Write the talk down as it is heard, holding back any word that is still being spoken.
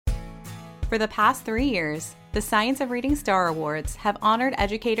For the past 3 years, the Science of Reading Star Awards have honored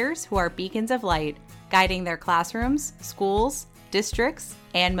educators who are beacons of light, guiding their classrooms, schools, districts,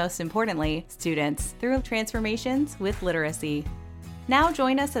 and most importantly, students through transformations with literacy. Now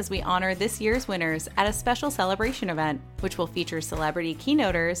join us as we honor this year's winners at a special celebration event, which will feature celebrity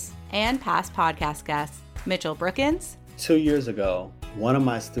keynoters and past podcast guests. Mitchell Brookins. 2 years ago, one of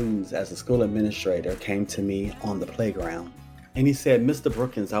my students as a school administrator came to me on the playground and he said, "Mr.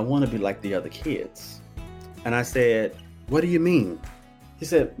 Brookins, I want to be like the other kids." And I said, "What do you mean?" He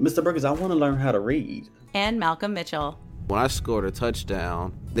said, "Mr. Brookins, I want to learn how to read." And Malcolm Mitchell. When I scored a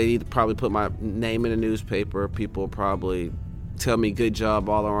touchdown, they'd probably put my name in the newspaper. People probably tell me good job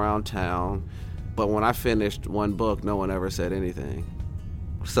all around town. But when I finished one book, no one ever said anything.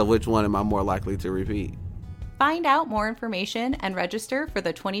 So which one am I more likely to repeat? Find out more information and register for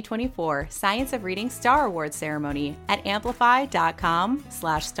the 2024 Science of Reading Star Awards ceremony at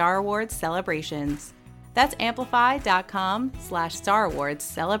amplify.com/Star Awards celebrations. That's amplify.com/Star Awards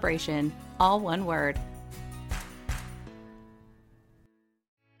celebration, all one word.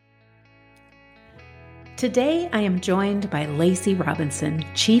 Today, I am joined by Lacey Robinson,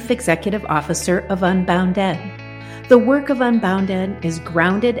 Chief Executive Officer of Unbound Ed. The work of Unbound Ed is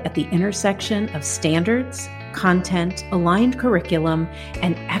grounded at the intersection of standards, content, aligned curriculum,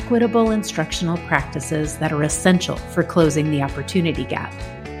 and equitable instructional practices that are essential for closing the opportunity gap.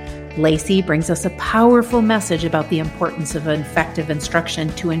 Lacey brings us a powerful message about the importance of effective instruction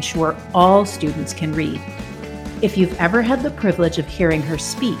to ensure all students can read. If you've ever had the privilege of hearing her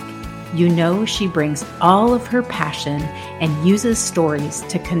speak, you know she brings all of her passion and uses stories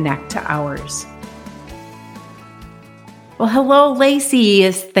to connect to ours. Well, hello, Lacey.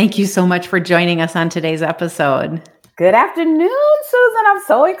 Thank you so much for joining us on today's episode. Good afternoon, Susan. I'm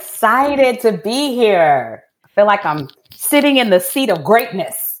so excited to be here. I feel like I'm sitting in the seat of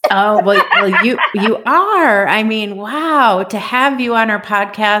greatness. Oh, well, you are. I mean, wow, to have you on our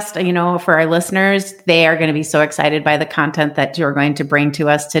podcast, for our listeners, they are going to be so excited by the content that you're going to bring to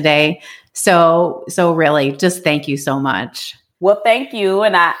us today. So really, just thank you so much. Well, thank you.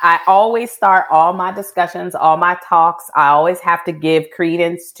 And I always start all my discussions, all my talks. I always have to give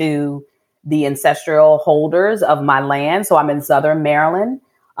credence to the ancestral holders of my land. So I'm in Southern Maryland.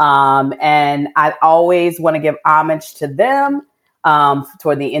 And I always want to give homage to them,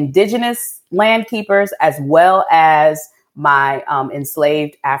 toward the indigenous land keepers, as well as my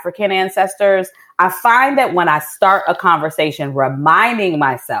enslaved African ancestors. I find that when I start a conversation reminding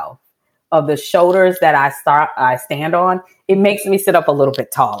myself of the shoulders that I stand on, it makes me sit up a little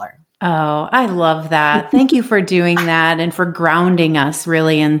bit taller. Oh, I love that. Thank you for doing that and for grounding us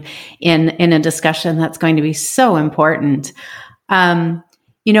really in a discussion that's going to be so important.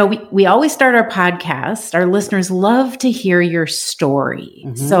 We always start our podcast. Our listeners love to hear your story.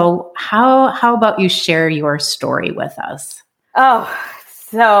 Mm-hmm. So how about you share your story with us? Oh,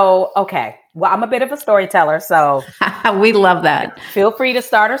 okay. Well, I'm a bit of a storyteller, so we love that. Feel free to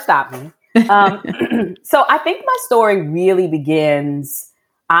start or stop me. So I think my story really begins,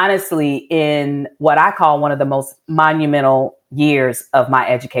 honestly, in what I call one of the most monumental years of my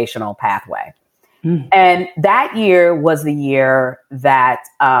educational pathway. Mm. And that year was the year that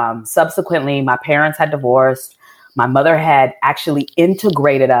subsequently my parents had divorced. My mother had actually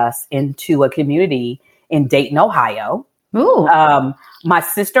integrated us into a community in Dayton, Ohio. Ooh. My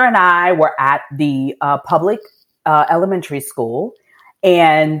sister and I were at the public elementary school,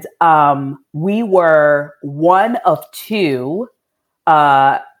 and we were one of two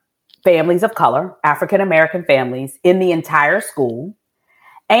families of color, African-American families, in the entire school.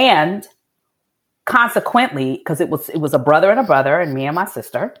 And consequently, because it was a brother and me and my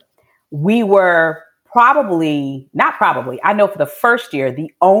sister, we were I know for the first year,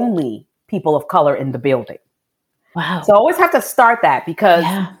 the only people of color in the building. Wow. So I always have to start that because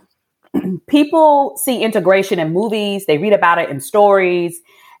people see integration in movies, they read about it in stories,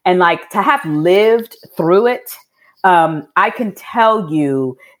 and to have lived through it, I can tell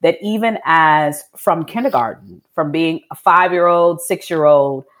you that even as from kindergarten, from being a 5-year-old,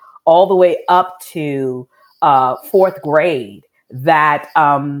 6-year-old, all the way up to 4th grade, that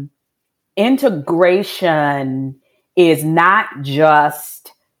integration is not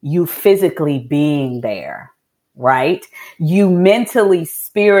just you physically being there, right? You mentally,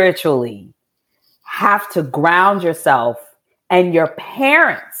 spiritually have to ground yourself, and your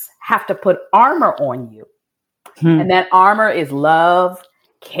parents have to put armor on you. And that armor is love,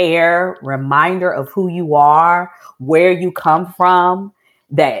 care, reminder of who you are, where you come from,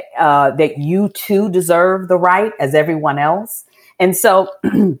 that you too deserve the right as everyone else. And so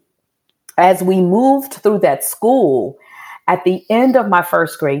as we moved through that school, at the end of my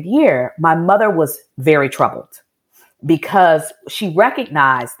first grade year, my mother was very troubled because she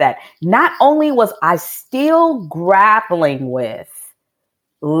recognized that not only was I still grappling with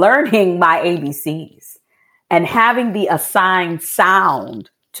learning my ABCs and having the assigned sound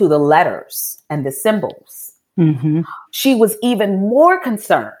to the letters and the symbols, she was even more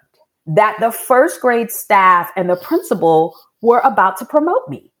concerned that the first grade staff and the principal were about to promote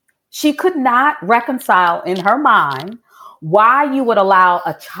me. She could not reconcile in her mind why you would allow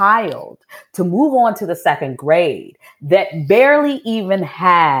a child to move on to the second grade that barely even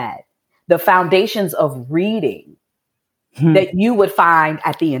had the foundations of reading that you would find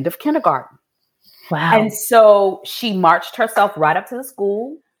at the end of kindergarten. Wow. And so she marched herself right up to the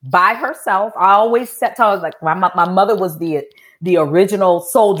school by herself. I always said to her, like, my mother was the original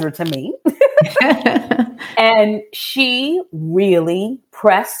soldier to me. And she really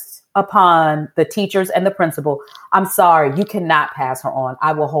pressed upon the teachers and the principal. I'm sorry, you cannot pass her on.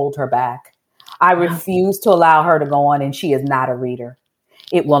 I will hold her back. I refuse to allow her to go on, and she is not a reader.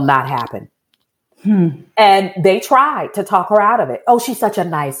 It will not happen. And they tried to talk her out of it. Oh, she's such a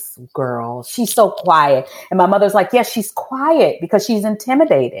nice girl. She's so quiet. And my mother's like, yes, she's quiet because she's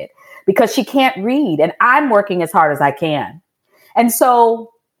intimidated, because she can't read. And I'm working as hard as I can. And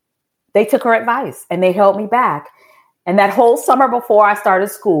so they took her advice and they held me back. And that whole summer before I started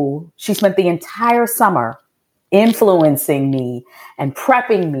school, she spent the entire summer influencing me and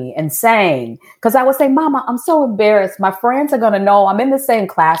prepping me and saying, because I would say, Mama, I'm so embarrassed. My friends are going to know I'm in the same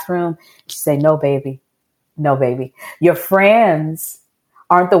classroom. She'd say, no, baby. Your friends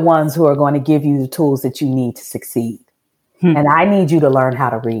aren't the ones who are going to give you the tools that you need to succeed. And I need you to learn how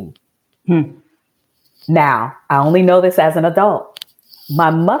to read. Now, I only know this as an adult.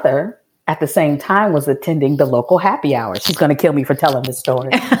 My mother, at the same time, was attending the local happy hour. She's going to kill me for telling this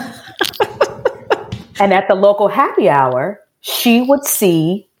story. And at the local happy hour, she would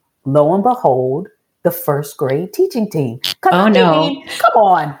see, lo and behold, the first grade teaching team. Oh, no. Come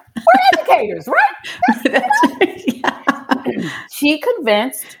on. We're educators, right? She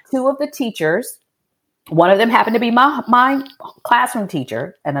convinced two of the teachers. One of them happened to be my classroom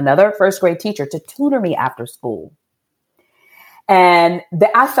teacher and another first grade teacher to tutor me after school. And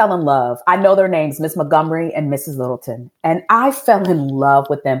I fell in love. I know their names, Miss Montgomery and Mrs. Littleton. And I fell in love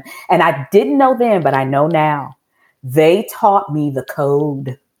with them. And I didn't know then, but I know now. They taught me the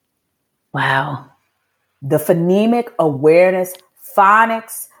code. Wow. The phonemic awareness,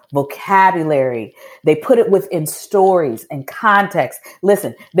 phonics, vocabulary. They put it within stories and context.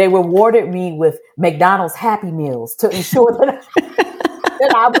 Listen, they rewarded me with McDonald's Happy Meals to ensure that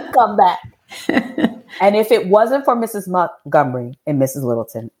I would come back. And if it wasn't for Mrs. Montgomery and Mrs.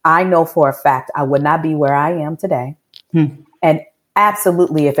 Littleton, I know for a fact I would not be where I am today. And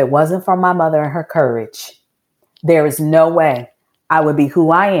absolutely, if it wasn't for my mother and her courage, there is no way I would be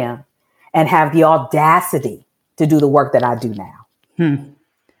who I am and have the audacity to do the work that I do now.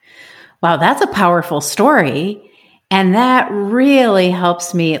 Wow, that's a powerful story. And that really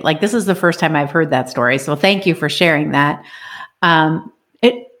helps me. Like, this is the first time I've heard that story. So thank you for sharing that.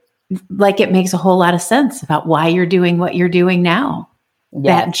 It makes a whole lot of sense about why you're doing what you're doing now. Yes.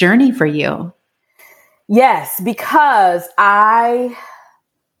 That journey for you. Yes, because I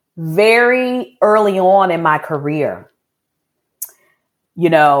very early on in my career, I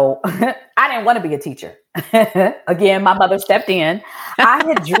didn't want to be a teacher. Again, my mother stepped in. I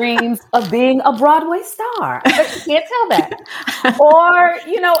had dreams of being a Broadway star. You can't tell that. Or,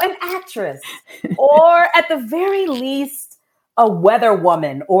 an actress. Or at the very least, a weather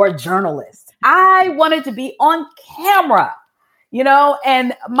woman or a journalist. I wanted to be on camera,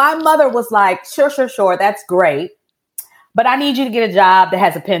 and my mother was like, sure. That's great. But I need you to get a job that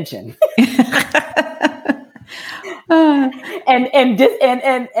has a pension. and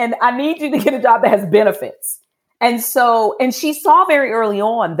I need you to get a job that has benefits. And she saw very early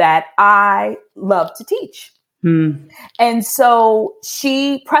on that I love to teach. And so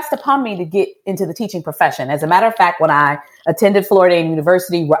she pressed upon me to get into the teaching profession. As a matter of fact, when I attended Florida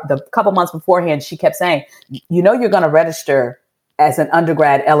University, the couple months beforehand, she kept saying, you're going to register as an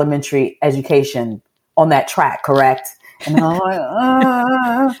undergrad elementary education on that track, correct? And I'm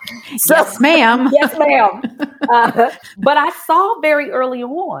like, yes, ma'am. Yes, ma'am. But I saw very early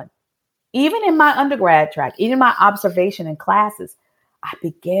on, even in my undergrad track, even my observation in classes, I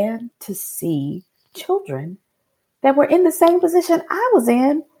began to see children that were in the same position I was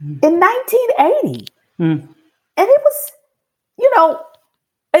in 1980. And it was,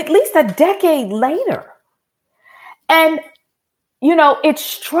 at least a decade later. And, it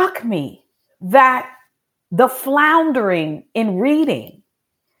struck me that the floundering in reading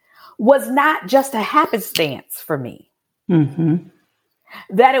was not just a happenstance for me.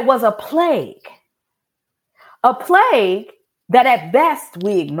 that it was a plague that at best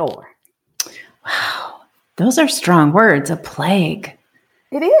we ignore. Wow. Those are strong words, a plague.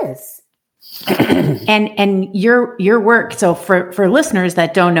 It is. And your work, so for listeners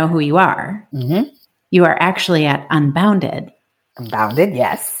that don't know who you are, you are actually at Unbounded. Unbounded,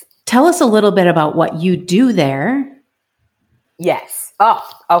 yes. Tell us a little bit about what you do there. Yes. Oh,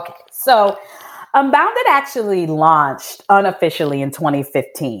 okay. So Unbounded actually launched unofficially in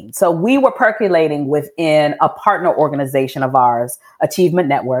 2015. So we were percolating within a partner organization of ours, Achievement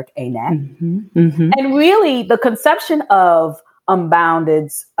Network, ANET. And really the conception of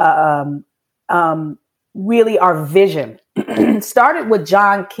Unbounded's, really our vision started with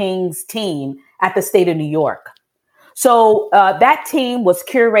John King's team at the state of New York. So that team was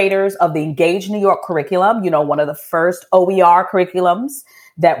curators of the Engage New York curriculum, one of the first OER curriculums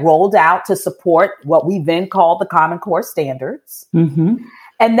that rolled out to support what we then called the Common Core Standards.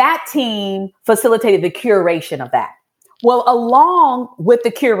 And that team facilitated the curation of that. Well, along with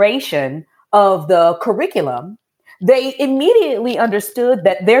the curation of the curriculum, they immediately understood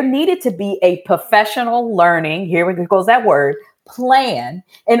that there needed to be a professional learning, here goes that word, plan,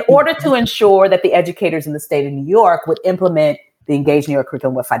 in order to ensure that the educators in the state of New York would implement the Engage New York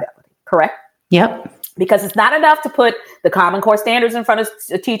curriculum with fidelity, correct? Yep. Because it's not enough to put the Common Core standards in front of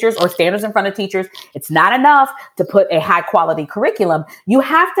teachers or standards in front of teachers. It's not enough to put a high quality curriculum. You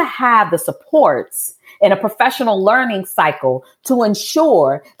have to have the supports in a professional learning cycle to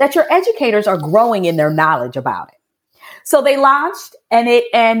ensure that your educators are growing in their knowledge about it. So they launched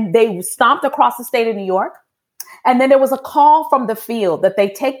and they stomped across the state of New York. And then there was a call from the field that they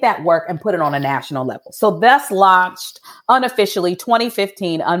take that work and put it on a national level. So thus launched unofficially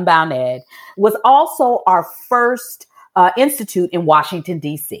 2015 Unbounded was also our first institute in Washington,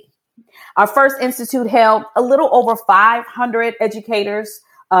 D.C. Our first institute held a little over 500 educators.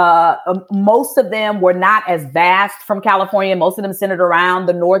 Most of them were not as vast from California. Most of them centered around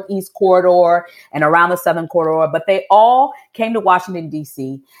the Northeast corridor and around the Southern corridor, but they all came to Washington,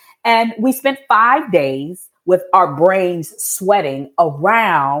 D.C. And we spent 5 days with our brains sweating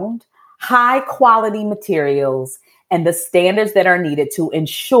around high quality materials and the standards that are needed to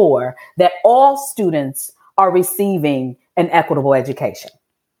ensure that all students are receiving an equitable education.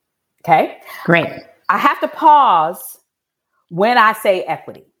 Okay? Great. I have to pause when I say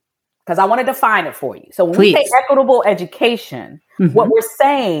equity, because I want to define it for you. So when we say equitable education, what we're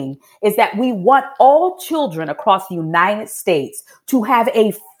saying is that we want all children across the United States to have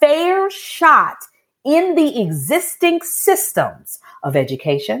a fair shot in the existing systems of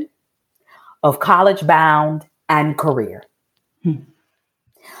education, of college bound and career.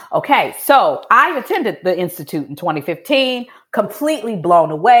 Okay, so I attended the Institute in 2015, completely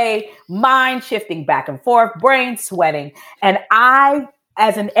blown away, mind shifting back and forth, brain sweating. And I,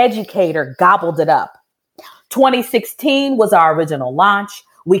 as an educator, gobbled it up. 2016 was our original launch.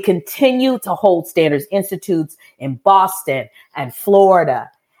 We continue to hold Standards Institutes in Boston and Florida.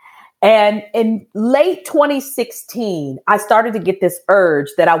 And in late 2016, I started to get this urge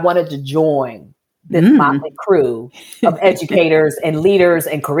that I wanted to join this motley crew of educators and leaders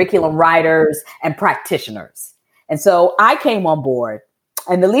and curriculum writers and practitioners. And so I came on board,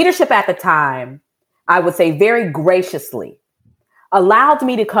 and the leadership at the time, I would say very graciously, allowed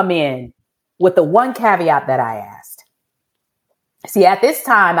me to come in with the one caveat that I asked. See, at this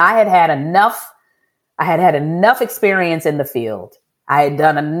time, I had had enough experience in the field. I had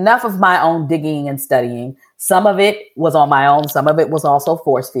done enough of my own digging and studying. Some of it was on my own. Some of it was also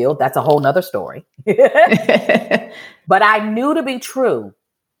force field. That's a whole nother story. But I knew to be true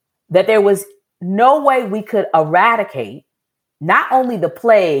that there was no way we could eradicate not only the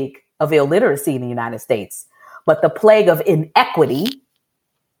plague of illiteracy in the United States, but the plague of inequity,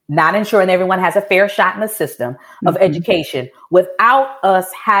 not ensuring everyone has a fair shot in the system of education, without us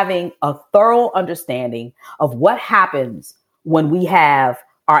having a thorough understanding of what happens when we have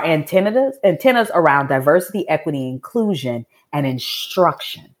our antennas around diversity, equity, inclusion, and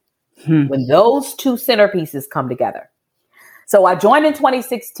instruction. When those two centerpieces come together. So I joined in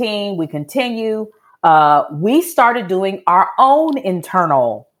 2016. We continue. We started doing our own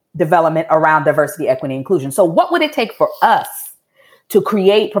internal development around diversity, equity, inclusion. So what would it take for us to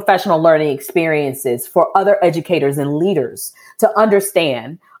create professional learning experiences for other educators and leaders to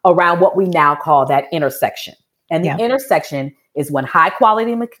understand around what we now call that intersection? And the intersection is when high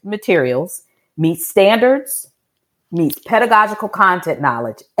quality materials meet standards, meets pedagogical content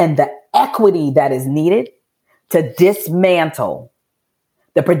knowledge, and the equity that is needed to dismantle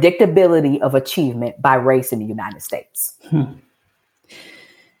the predictability of achievement by race in the United States.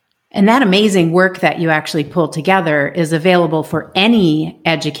 And that amazing work that you actually pulled together is available for any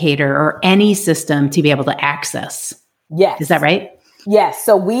educator or any system to be able to access. Yes. Is that right? Yes.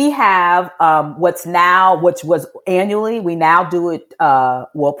 So we have which was annually, we now do it,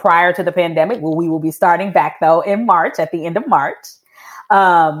 prior to the pandemic. Well, we will be starting back, though, in March, at the end of March.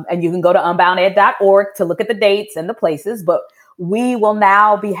 And you can go to unbounded.org to look at the dates and the places. But we will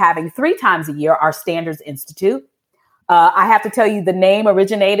now be having 3 times a year our Standards Institute. I have to tell you, the name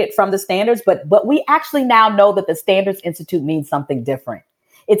originated from the standards, but we actually now know that the Standards Institute means something different.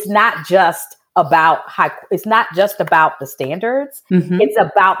 It's not just about it's not just about the standards. Mm-hmm. It's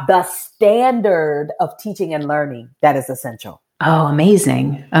about the standard of teaching and learning that is essential. Oh,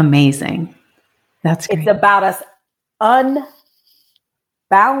 amazing. Amazing. That's great. It's about us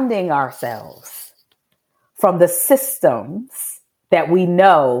unbounding ourselves from the systems that we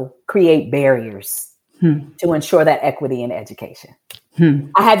know create barriers to ensure that equity in education.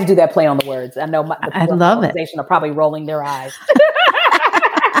 I had to do that play on the words. I know I love it. Organization are probably rolling their eyes.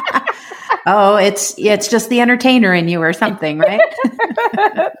 Oh, it's just the entertainer in you or something, right?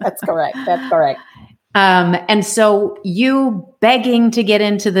 That's correct. That's correct. And so you begging to get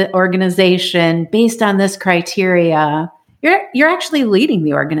into the organization based on this criteria, you're actually leading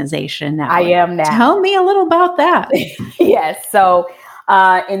the organization now. I am now. Tell me a little about that. Yes. So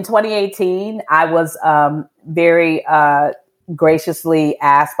in 2018, I was very graciously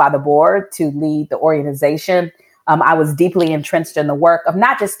asked by the board to lead the organization. I was deeply entrenched in the work of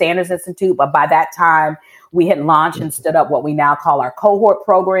not just Standards Institute, but by that time we had launched and stood up what we now call our cohort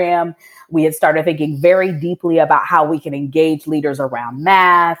program. We had started thinking very deeply about how we can engage leaders around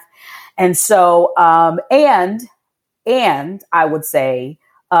math. And so, and I would say,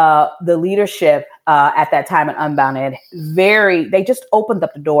 the leadership at that time at Unbounded, they just opened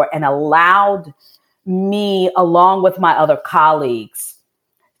up the door and allowed me, along with my other colleagues,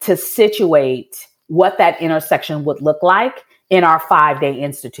 to situate what that intersection would look like in our 5-day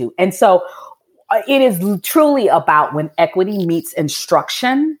institute. And so it is truly about when equity meets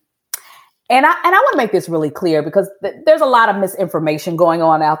instruction. And I want to make this really clear because there's a lot of misinformation going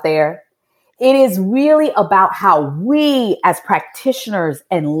on out there. It is really about how we as practitioners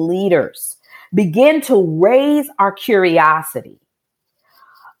and leaders begin to raise our curiosity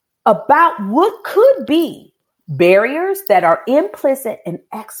about what could be barriers that are implicit and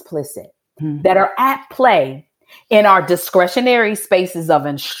explicit that are at play in our discretionary spaces of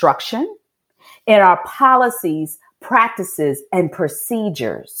instruction, in our policies, practices, and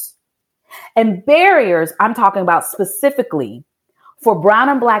procedures. And barriers, I'm talking about specifically for Brown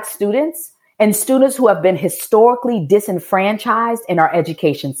and Black students and students who have been historically disenfranchised in our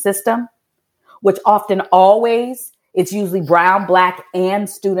education system, which often always, it's usually Brown, Black, and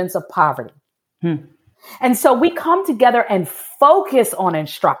students of poverty. And so we come together and focus on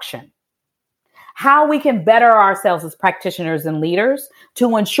instruction, how we can better ourselves as practitioners and leaders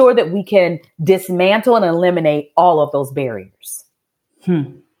to ensure that we can dismantle and eliminate all of those barriers.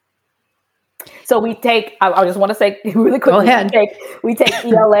 So we take, I just want to say really quickly, we take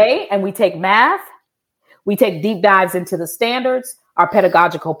ELA and we take math. We take deep dives into the standards, our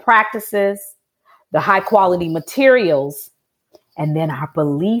pedagogical practices, the high quality materials, and then our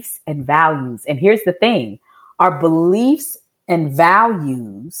beliefs and values. And here's the thing, our beliefs and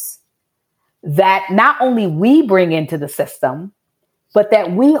values that not only we bring into the system, but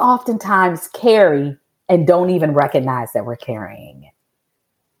that we oftentimes carry and don't even recognize that we're carrying.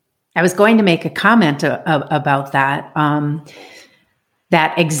 I was going to make a comment about that,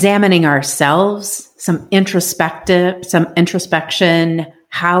 that examining ourselves, some introspection,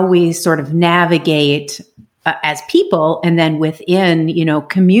 how we sort of navigate as people, and then within,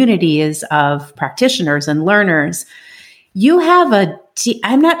 communities of practitioners and learners. You have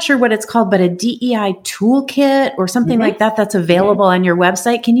I'm not sure what it's called, but a DEI toolkit or something like that that's available on your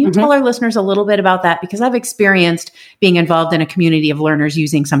website. Can you tell our listeners a little bit about that? Because I've experienced being involved in a community of learners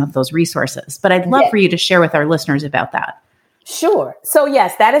using some of those resources, but I'd love for you to share with our listeners about that. Sure. So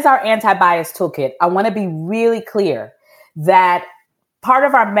yes, that is our anti-bias toolkit. I want to be really clear that part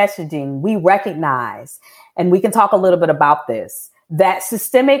of our messaging, we recognize, and we can talk a little bit about this, that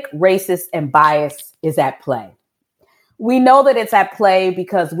systemic racist and bias is at play. We know that it's at play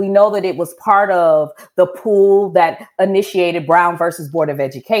because we know that it was part of the pool that initiated Brown versus Board of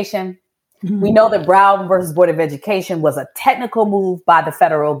Education. We know that Brown versus Board of Education was a technical move by the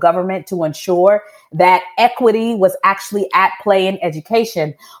federal government to ensure that equity was actually at play in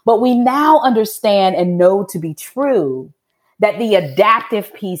education. But we now understand and know to be true that the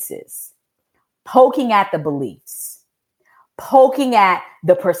adaptive pieces, poking at the beliefs, poking at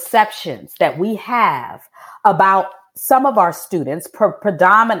the perceptions that we have about some of our students,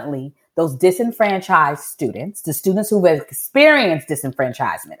 predominantly those disenfranchised students, the students who have experienced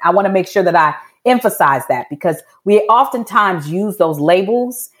disenfranchisement. I want to make sure that I emphasize that, because we oftentimes use those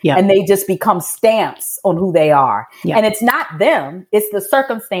labels and they just become stamps on who they are. And it's not them, it's the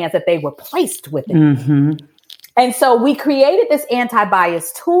circumstance that they were placed with it. Mm-hmm. And so we created this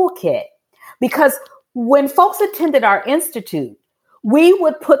anti-bias toolkit because when folks attended our institute, we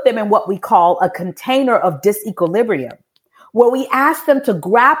would put them in what we call a container of disequilibrium, where we ask them to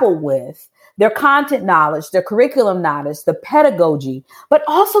grapple with their content knowledge, their curriculum knowledge, the pedagogy, but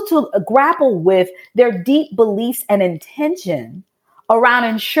also to grapple with their deep beliefs and intention around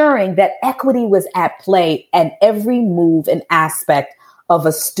ensuring that equity was at play at every move and aspect of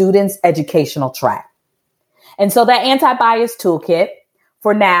a student's educational track. And so that anti-bias toolkit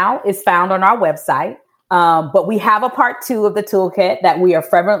for now is found on our website. But we have a part 2 of the toolkit that we are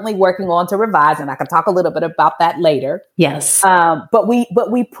fervently working on to revise, and I can talk a little bit about that later. Yes. But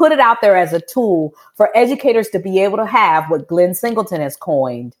we put it out there as a tool for educators to be able to have what Glenn Singleton has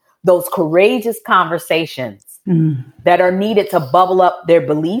coined, those courageous conversations that are needed to bubble up their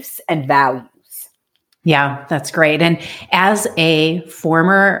beliefs and values. Yeah, that's great. And as a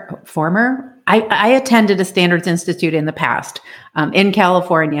former, I attended a Standards Institute in the past in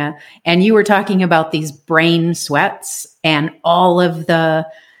California, and you were talking about these brain sweats and all of the,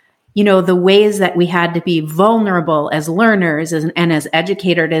 the ways that we had to be vulnerable as learners and as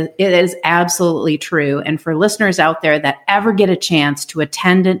educators. It is absolutely true. And for listeners out there that ever get a chance to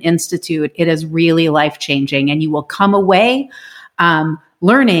attend an institute, it is really life-changing, and you will come away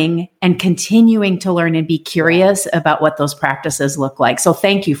learning and continuing to learn and be curious about what those practices look like. So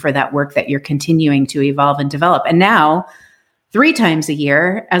thank you for that work that you're continuing to evolve and develop. And now 3 times a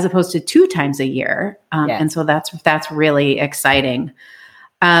year, as opposed to 2 times a year. And so that's really exciting.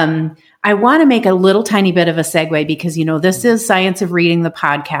 I want to make a little tiny bit of a segue because, this is Science of Reading, the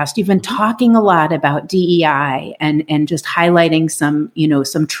podcast. You've been talking a lot about DEI and just highlighting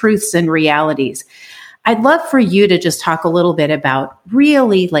some truths and realities. I'd love for you to just talk a little bit about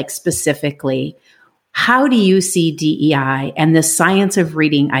really specifically, how do you see DEI and the science of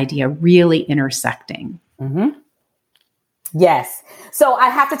reading idea really intersecting? Mm-hmm. Yes. So I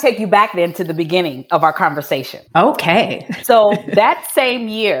have to take you back then to the beginning of our conversation. Okay. So that same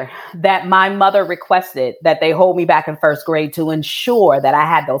year that my mother requested that they hold me back in first grade to ensure that I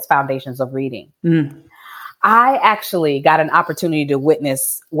had those foundations of reading, I actually got an opportunity to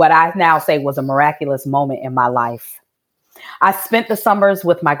witness what I now say was a miraculous moment in my life. I spent the summers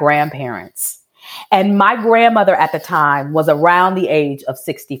with my grandparents, and my grandmother at the time was around the age of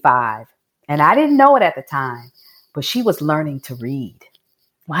 65. And I didn't know it at the time, but she was learning to read.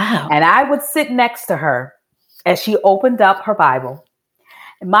 Wow. And I would sit next to her as she opened up her Bible.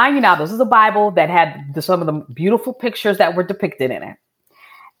 And mind you now, this is a Bible that had some of the beautiful pictures that were depicted in it.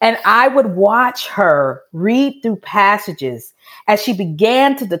 And I would watch her read through passages as she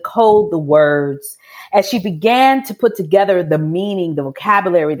began to decode the words, as she began to put together the meaning, the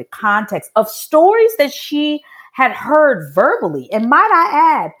vocabulary, the context of stories that she had heard verbally. And might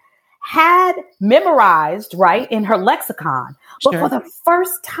I add, had memorized, right, in her lexicon. But for the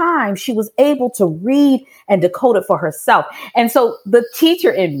first time, she was able to read and decode it for herself. And so the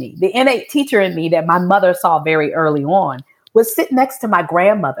teacher in me, the innate teacher in me that my mother saw very early on, would sit next to my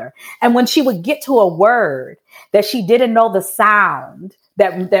grandmother. And when she would get to a word that she didn't know the sound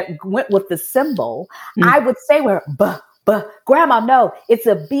that went with the symbol, I would say to her, "Buh, Grandma, no, it's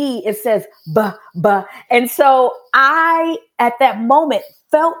a B. It says buh." And so I, at that moment,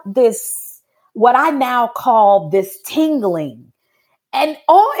 felt this, what I now call this tingling. And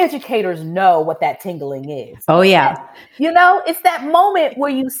all educators know what that tingling is. Oh, yeah. It's that moment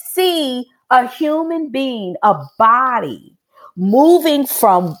where you see a human being, a body, moving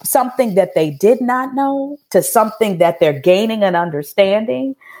from something that they did not know to something that they're gaining an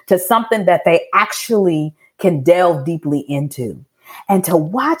understanding to something that they actually can delve deeply into. And to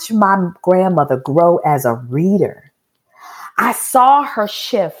watch my grandmother grow as a reader, I saw her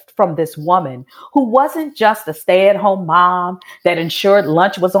shift from this woman who wasn't just a stay-at-home mom that ensured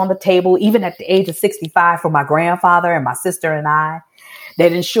lunch was on the table, even at the age of 65 for my grandfather and my sister and I,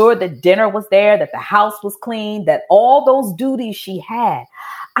 that ensured that dinner was there, that the house was clean, that all those duties she had.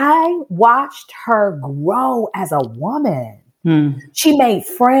 I watched her grow as a woman. She made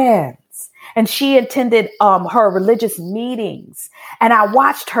friends and she attended her religious meetings, and I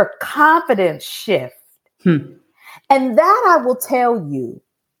watched her confidence shift. And that, I will tell you,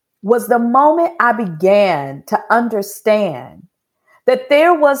 was the moment I began to understand that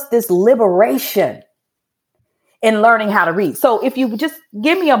there was this liberation in learning how to read. So if you just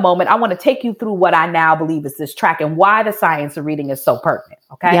give me a moment, I want to take you through what I now believe is this track and why the science of reading is so pertinent.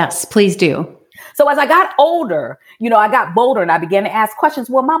 Okay. Yes, please do. So as I got older, I got bolder and I began to ask questions.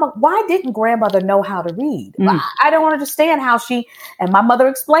 Well, Mama, why didn't grandmother know how to read? I don't understand how and my mother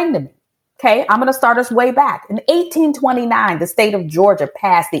explained to me. Okay, I'm going to start us way back. In 1829, the state of Georgia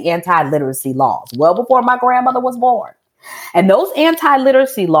passed the anti-literacy laws, well before my grandmother was born. And those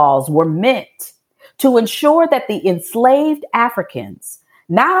anti-literacy laws were meant to ensure that the enslaved Africans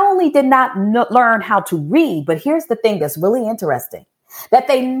not only did not learn how to read, but here's the thing that's really interesting, that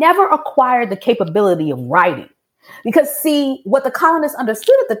they never acquired the capability of writing. Because see, what the colonists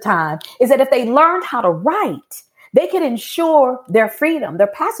understood at the time is that if they learned how to write, they could ensure their freedom, their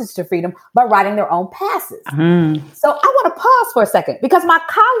passage to freedom, by writing their own passes. So I want to pause for a second because my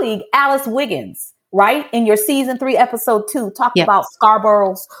colleague, Alice Wiggins, right, in your season 3, episode 2, talked about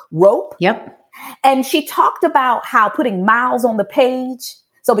Scarborough's rope. Yep. And she talked about how putting miles on the page,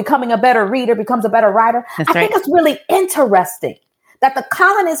 so becoming a better reader becomes a better writer. I think it's really interesting that the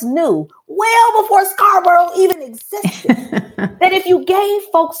colonists knew well before Scarborough even existed that if you gave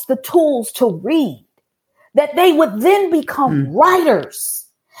folks the tools to read, that they would then become writers,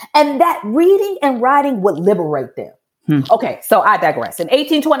 and that reading and writing would liberate them. Okay, so I digress. In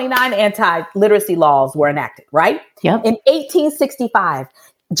 1829, anti-literacy laws were enacted, right? Yep. In 1865,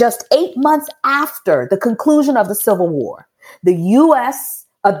 just 8 months after the conclusion of the Civil War, the U.S.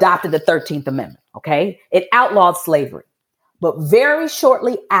 adopted the 13th Amendment, okay? It outlawed slavery. But very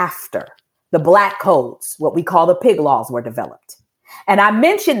shortly after, the Black Codes, what we call the Pig Laws, were developed. And I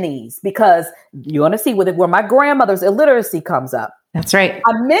mention these because you want to see where my grandmother's illiteracy comes up. That's right.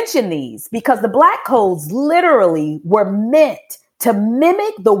 I mention these because the Black Codes literally were meant to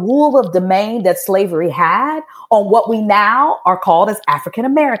mimic the rule of domain that slavery had on what we now are called as African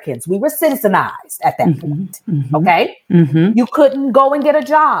Americans. We were citizenized at that point. Okay. You couldn't go and get a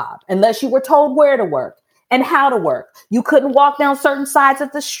job unless you were told where to work and how to work. You couldn't walk down certain sides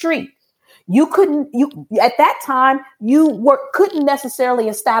of the street. At that time, couldn't necessarily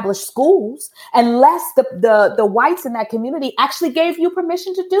establish schools unless the whites in that community actually gave you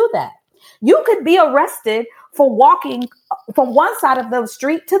permission to do that. You could be arrested for walking from one side of the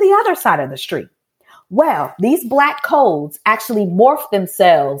street to the other side of the street. Well, these Black Codes actually morphed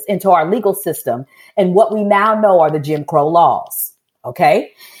themselves into our legal system and what we now know are the Jim Crow laws.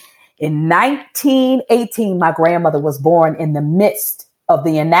 Okay. In 1918, my grandmother was born in the midst of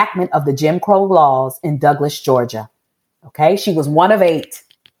the enactment of the Jim Crow laws in Douglas, Georgia. Okay. She was one of 8.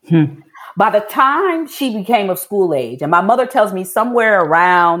 By the time she became of school age, and my mother tells me somewhere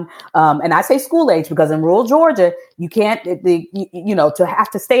around, and I say school age because in rural Georgia, you can't, to have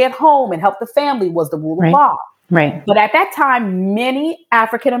to stay at home and help the family was the rule of law. Right. But at that time, many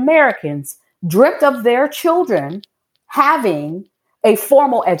African Americans dreamt of their children having a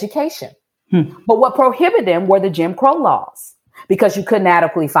formal education. But what prohibited them were the Jim Crow laws because you couldn't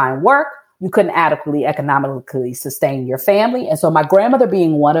adequately find work. You couldn't adequately economically sustain your family. And so my grandmother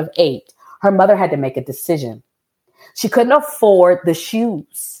being one of 8, her mother had to make a decision. She couldn't afford the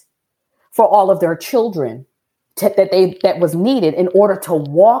shoes for all of their children that was needed in order to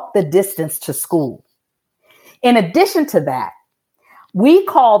walk the distance to school. In addition to that, we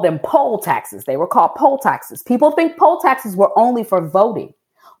call them poll taxes. They were called poll taxes. People think poll taxes were only for voting.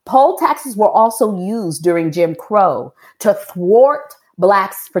 Poll taxes were also used during Jim Crow to thwart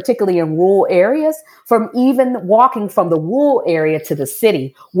Blacks, particularly in rural areas, from even walking from the rural area to the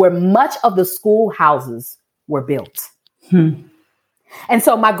city where much of the schoolhouses were built. And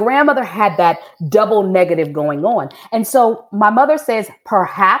so my grandmother had that double negative going on. And so my mother says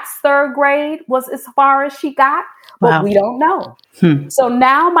perhaps 3rd grade was as far as she got, but we don't know. So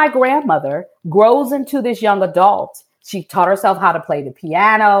now my grandmother grows into this young adult. She taught herself how to play the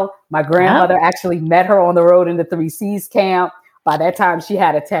piano. My grandmother actually met her on the road in the 3 C's camp. By that time, she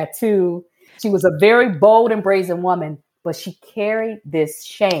had a tattoo. She was a very bold and brazen woman, but she carried this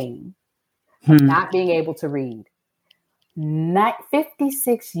shame of not being able to read.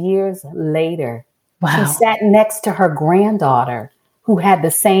 56 years later, she sat next to her granddaughter who had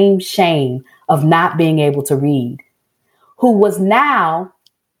the same shame of not being able to read, who was now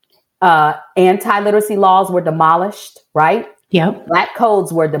anti-literacy laws were demolished, right? Yep. Black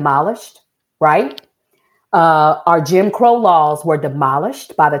codes were demolished, right? Our Jim Crow laws were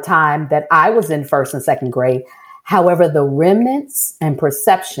demolished by the time that I was in 1st and 2nd grade. However, the remnants and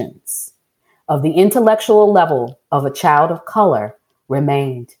perceptions of the intellectual level of a child of color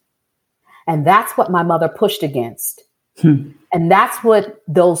remained. And that's what my mother pushed against. And that's what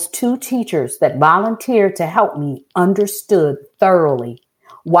those 2 teachers that volunteered to help me understood thoroughly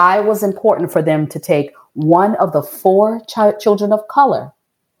why it was important for them to take one of the 4 children of color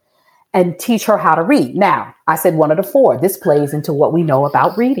and teach her how to read. Now, I said one of the 4. This plays into what we know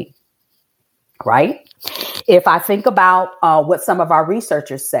about reading, right? If I think about what some of our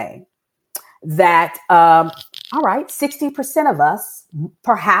researchers say, that, all right, 60% of us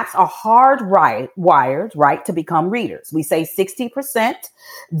perhaps are wired, right, to become readers. We say 60%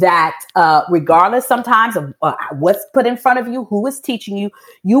 that regardless sometimes of what's put in front of you, who is teaching you,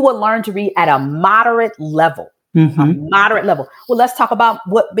 you will learn to read at a moderate level. A moderate level. Well, let's talk about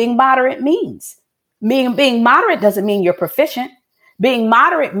what being moderate means. Being moderate doesn't mean you're proficient. Being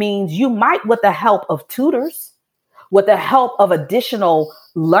moderate means you might, with the help of tutors, with the help of additional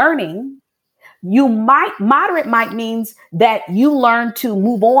learning, moderate might means that you learn to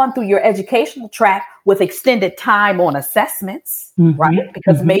move on through your educational track with extended time on assessments, right?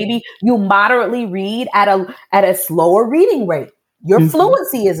 Because maybe you moderately read at a slower reading rate. Your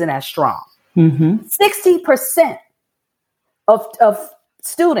fluency isn't as strong. 60% of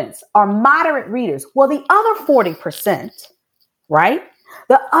students are moderate readers. Well, the other 40%, right?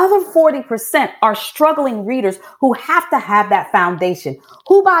 The other 40% are struggling readers who have to have that foundation,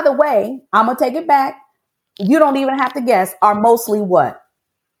 who, by the way, I'm going to take it back. You don't even have to guess, are mostly what?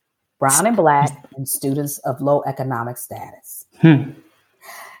 Brown and Black and students of low economic status.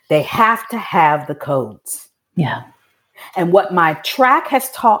 They have to have the codes. Yeah. And what my track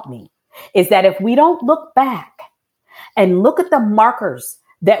has taught me is that if we don't look back and look at the markers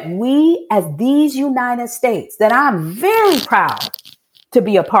that we as these United States, that I'm very proud to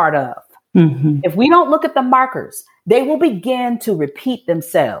be a part of, if we don't look at the markers, they will begin to repeat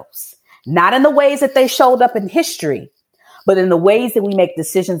themselves, not in the ways that they showed up in history, but in the ways that we make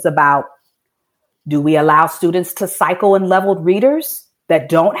decisions about, do we allow students to cycle in leveled readers that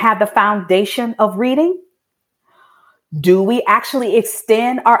don't have the foundation of reading? Do we actually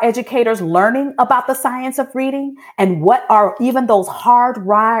extend our educators' learning about the science of reading and what are even those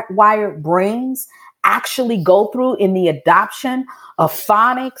hardwired brains actually go through in the adoption of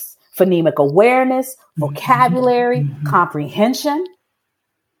phonics, phonemic awareness, vocabulary, comprehension?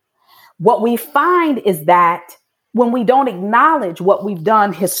 What we find is that when we don't acknowledge what we've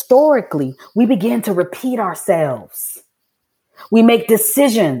done historically, we begin to repeat ourselves. We make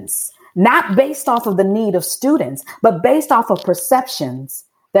decisions not based off of the need of students, but based off of perceptions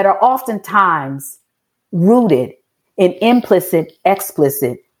that are oftentimes rooted in implicit,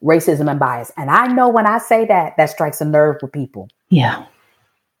 explicit racism and bias. And I know when I say that, that strikes a nerve with people. Yeah.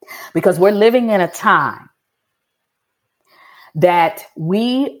 Because we're living in a time that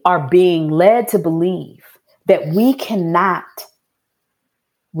we are being led to believe that we cannot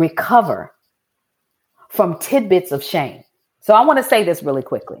recover from tidbits of shame. So I want to say this really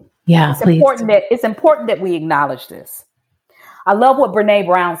quickly. Yeah, It's important that we acknowledge this. I love what Brene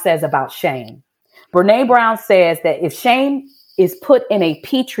Brown says about shame. Brene Brown says that if shame is put in a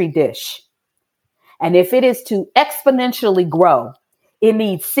petri dish, and if it is to exponentially grow, it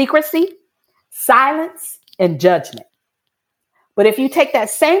needs secrecy, silence, and judgment. But if you take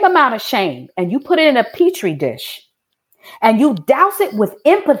that same amount of shame and you put it in a petri dish and you douse it with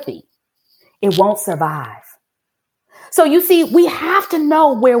empathy, it won't survive. So you see, we have to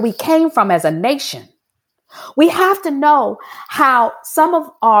know where we came from as a nation. We have to know how some of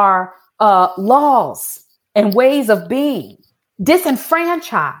our laws and ways of being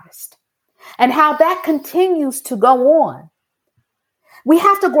disenfranchised and how that continues to go on. We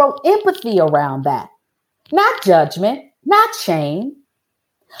have to grow empathy around that, not judgment, not shame.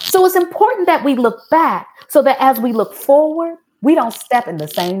 So it's important that we look back so that as we look forward, we don't step in the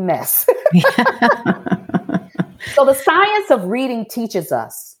same mess. So the science of reading teaches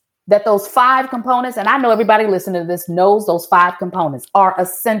us that those 5 components, and I know everybody listening to this knows those 5 components are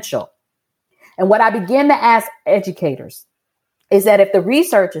essential. And what I begin to ask educators is that if the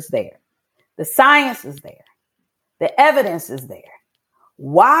research is there, the science is there, the evidence is there,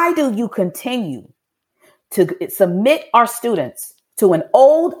 why do you continue to submit our students to an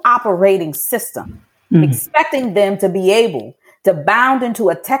old operating system, expecting them to be able to bound into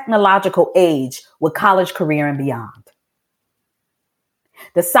a technological age with college, career, and beyond?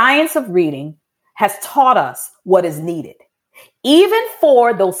 The science of reading has taught us what is needed, even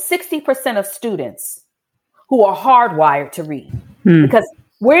for those 60% of students who are hardwired to read. Because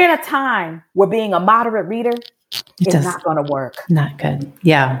we're in a time where being a moderate reader is not going to work. Not good.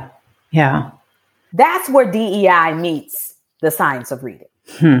 Yeah. Yeah. That's where DEI meets the science of reading.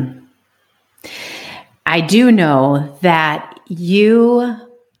 I do know that you,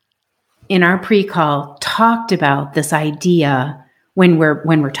 in our pre-call, talked about this idea when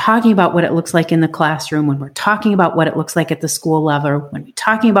we're talking about what it looks like in the classroom, when we're talking about what it looks like at the school level, when we're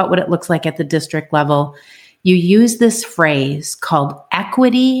talking about what it looks like at the district level, you use this phrase called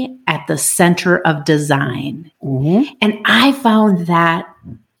equity at the center of design. Mm-hmm. And I found that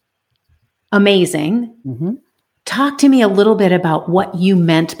amazing. Mm-hmm. Talk to me a little bit about what you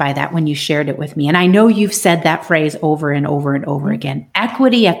meant by that when you shared it with me. And I know you've said that phrase over and over and over again.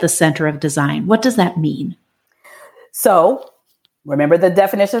 Equity at the center of design. What does that mean? So remember the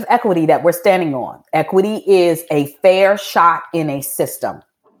definition of equity that we're standing on. Equity is a fair shot in a system.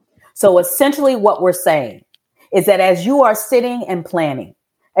 So essentially what we're saying is that as you are sitting and planning,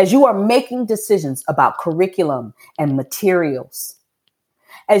 as you are making decisions about curriculum and materials,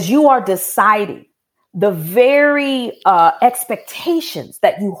 as you are deciding the very expectations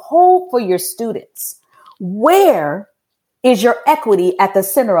that you hold for your students, where is your equity at the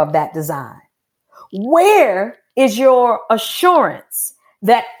center of that design? Where is your assurance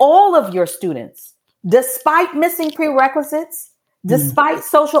that all of your students, despite missing prerequisites, despite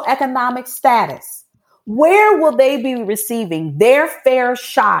social economic status, where will they be receiving their fair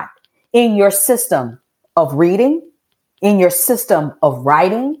shot in your system of reading, in your system of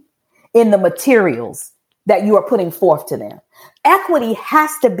writing, in the materials that you are putting forth to them? Equity has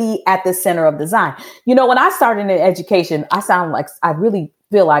to be at the center of design. You know, when I started in education, I really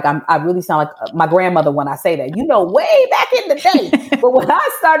feel like I really sound like my grandmother when I say that, you know, way back in the day. But when I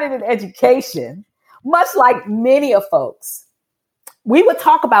started in education, much like many of folks, we would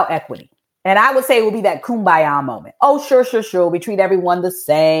talk about equity. And I would say it would be that kumbaya moment. Oh, sure. We treat everyone the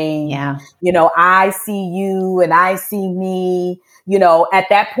same. Yeah. You know, I see you and I see me. You know, at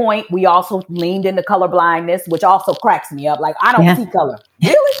that point, we also leaned into color blindness, which also cracks me up. Like, I don't see color.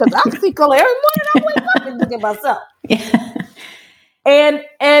 Really? Because I see color every morning. I wake up and look at myself. Yeah.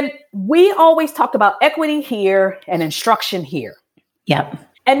 And we always talked about equity here and instruction here. Yep.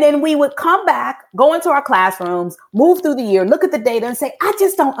 And then we would come back, go into our classrooms, move through the year, look at the data and say, I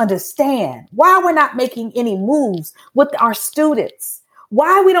just don't understand why we're not making any moves with our students,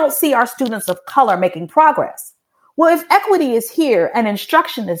 why we don't see our students of color making progress. Well, if equity is here and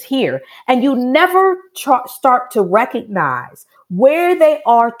instruction is here, and you never start to recognize where they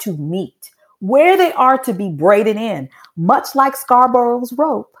are to meet, where they are to be braided in, much like Scarborough's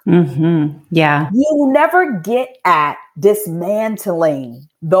rope. Mm-hmm. Yeah. You never get at dismantling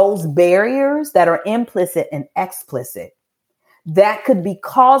those barriers that are implicit and explicit that could be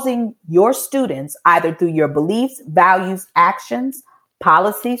causing your students, either through your beliefs, values, actions,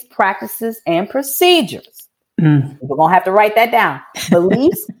 policies, practices, and procedures. We're going to have to write that down.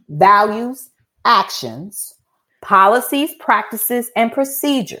 Beliefs, values, actions, policies, practices, and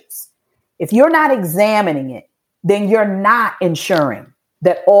procedures. If you're not examining it, then you're not ensuring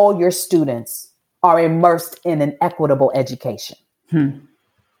that all your students are immersed in an equitable education.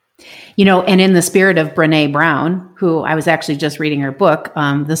 You know, and in the spirit of Brené Brown, who I was actually just reading her book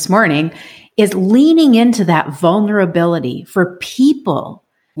this morning, is leaning into that vulnerability for people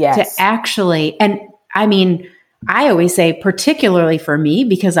to actually, and I mean, I always say, particularly for me,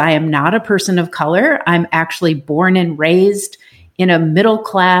 because I am not a person of color, I'm actually born and raised in a middle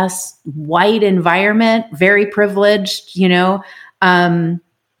class, white environment, very privileged, you know,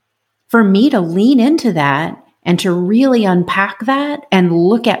 for me to lean into that and to really unpack that and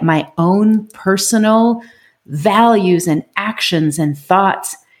look at my own personal values and actions and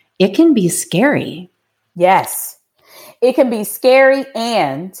thoughts, it can be scary. Yes, it can be scary.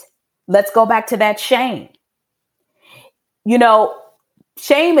 And let's go back to that shame. You know,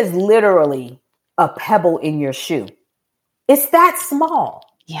 shame is literally a pebble in your shoe. It's that small.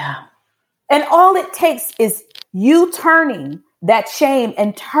 Yeah. And all it takes is you turning that shame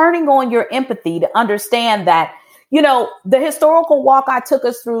and turning on your empathy to understand that, you know, the historical walk I took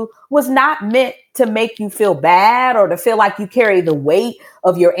us through was not meant to make you feel bad or to feel like you carry the weight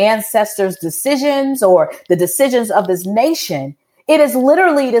of your ancestors' decisions or the decisions of this nation. It is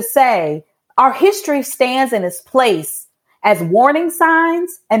literally to say our history stands in its place as warning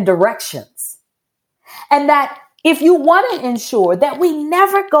signs and directions. And that if you want to ensure that we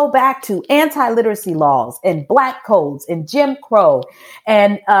never go back to anti-literacy laws and Black codes and Jim Crow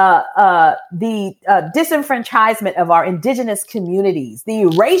and the disenfranchisement of our indigenous communities, the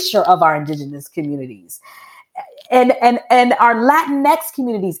erasure of our indigenous communities, and our Latinx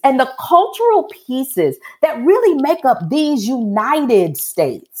communities, and the cultural pieces that really make up these United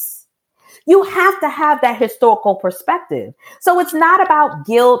States, you have to have that historical perspective. So it's not about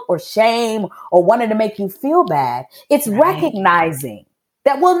guilt or shame or wanting to make you feel bad. It's recognizing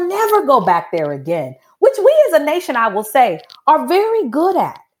that we'll never go back there again, which we as a nation, I will say, are very good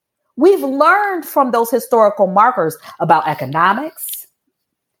at. We've learned from those historical markers about economics.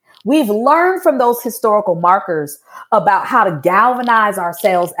 We've learned from those historical markers about how to galvanize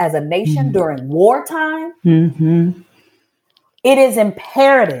ourselves as a nation during wartime. It is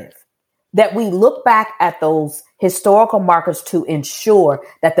imperative that we look back at those historical markers to ensure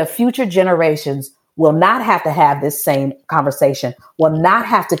that the future generations will not have to have this same conversation, will not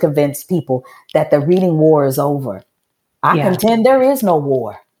have to convince people that the reading war is over. I contend there is no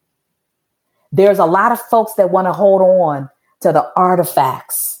war. There's a lot of folks that want to hold on to the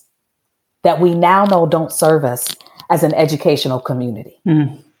artifacts that we now know don't serve us as an educational community.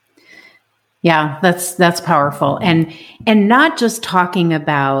 Yeah, that's powerful. And not just talking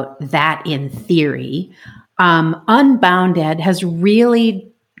about that in theory. Unbounded has really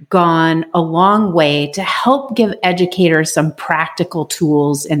gone a long way to help give educators some practical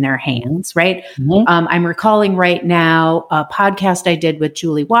tools in their hands, right? I'm recalling right now a podcast I did with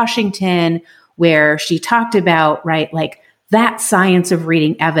Julie Washington where she talked about, right, like that science of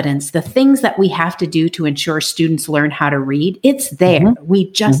reading evidence, the things that we have to do to ensure students learn how to read, it's there. We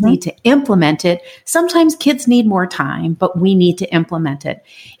just need to implement it. Sometimes kids need more time, but we need to implement it.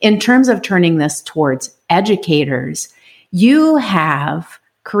 In terms of turning this towards educators, you have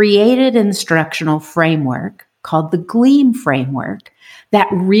created an instructional framework called the GLEAM framework that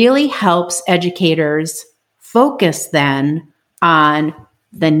really helps educators focus then on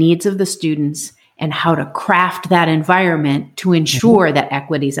the needs of the students and how to craft that environment to ensure that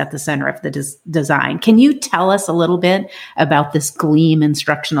equity is at the center of the design. Can you tell us a little bit about this GLEAM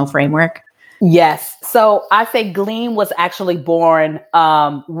instructional framework? Yes. So I say GLEAM was actually born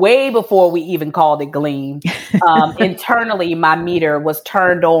way before we even called it GLEAM. Internally, my meter was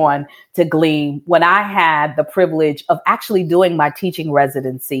turned on to GLEAM when I had the privilege of actually doing my teaching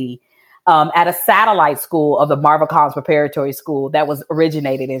residency at a satellite school of the Marva Collins Preparatory School that was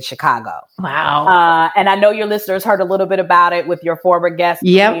originated in Chicago. Wow. And I know your listeners heard a little bit about it with your former guest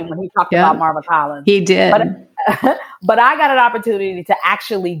when he talked about Marva Collins. He did. But I got an opportunity to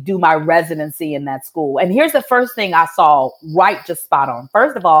actually do my residency in that school. And here's the first thing I saw, right, just spot on.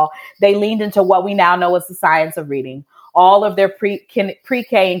 First of all, they leaned into what we now know as the science of reading. All of their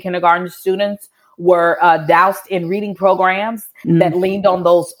pre-K and kindergarten students were doused in reading programs that leaned on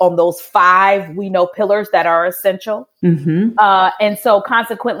those 5 we know pillars that are essential. And so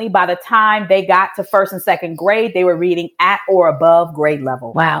consequently, by the time they got to 1st and 2nd grade, they were reading at or above grade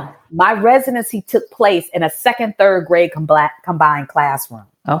level. Wow. My residency took place in a 2nd, 3rd grade combined classroom.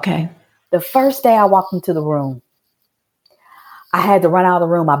 Okay. The first day I walked into the room, I had to run out of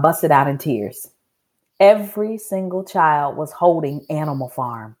the room. I busted out in tears. Every single child was holding Animal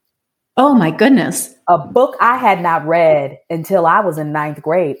Farm. Oh my goodness. A book I had not read until I was in 9th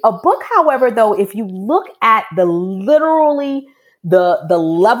grade. A book, however, though, if you look at the level,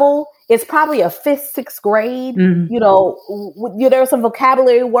 it's probably a 5th, 6th grade. There are some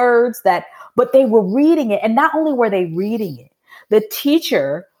vocabulary words but they were reading it. And not only were they reading it, the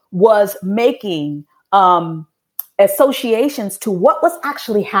teacher was making associations to what was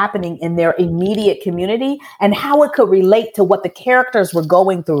actually happening in their immediate community and how it could relate to what the characters were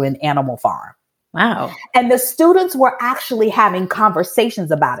going through in Animal Farm. Wow. And the students were actually having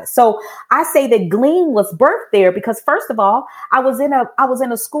conversations about it. So I say that GLEAM was birthed there because, first of all, I was in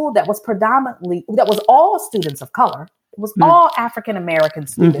a school that was all students of color. It was all African-American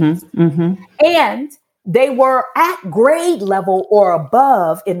students. And they were at grade level or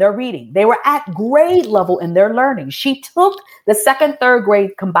above in their reading. They were at grade level in their learning. She took the 2nd, 3rd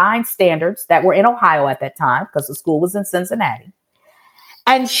grade combined standards that were in Ohio at that time, because the school was in Cincinnati.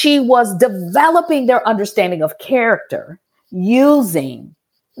 And she was developing their understanding of character using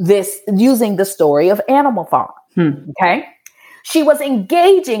the story of Animal Farm. Okay. She was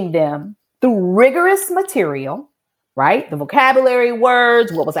engaging them through rigorous material, right? The vocabulary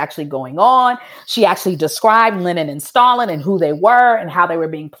words, what was actually going on. She actually described Lenin and Stalin and who they were and how they were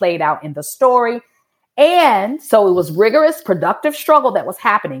being played out in the story. And so it was rigorous, productive struggle that was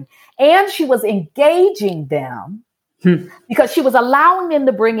happening. And she was engaging them because she was allowing them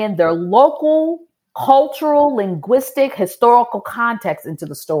to bring in their local, cultural, linguistic, historical context into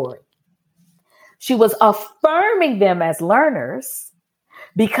the story. She was affirming them as learners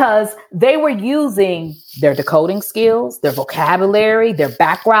because they were using their decoding skills, their vocabulary, their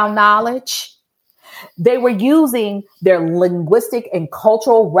background knowledge. They were using their linguistic and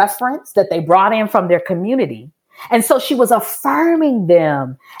cultural reference that they brought in from their community. And so she was affirming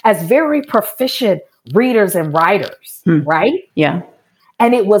them as very proficient readers and writers, right? Yeah.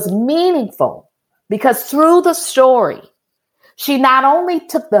 And it was meaningful because through the story, she not only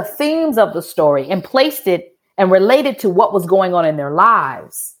took the themes of the story and placed it and related to what was going on in their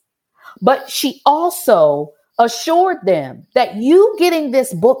lives, But she also assured them that you getting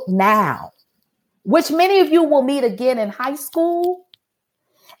this book now, which many of you will meet again in high school,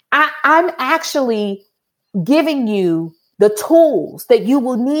 I'm actually giving you the tools that you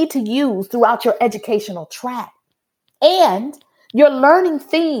will need to use throughout your educational track. And you're learning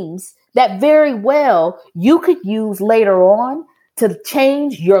themes that very well you could use later on to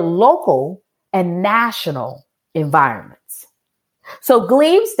change your local and national environments. So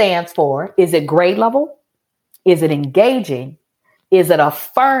GLEAM stands for, is it grade level? Is it engaging? Is it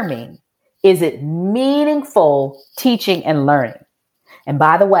affirming? Is it meaningful teaching and learning? And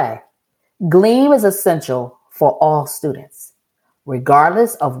by the way, GLEAM is essential for all students,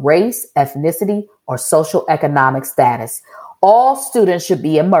 regardless of race, ethnicity, or social economic status. All students should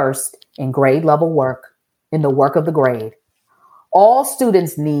be immersed in grade level work, in the work of the grade. All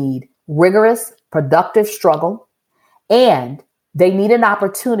students need rigorous, productive struggle, and they need an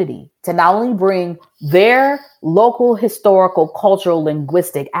opportunity to not only bring their local, historical, cultural,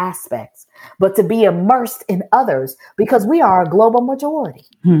 linguistic aspects, but to be immersed in others because we are a global majority.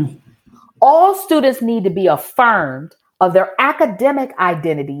 All students need to be affirmed of their academic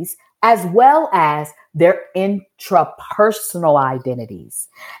identities as well as their intrapersonal identities.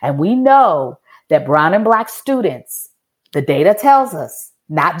 And we know that brown and black students, the data tells us,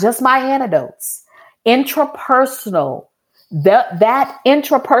 not just my anecdotes, intrapersonal, that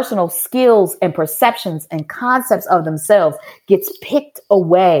intrapersonal skills and perceptions and concepts of themselves gets picked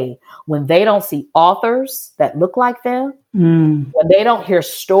away when they don't see authors that look like them, when they don't hear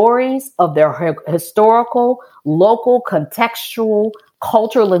stories of their historical, local, contextual,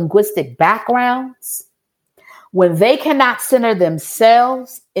 cultural, linguistic backgrounds, when they cannot center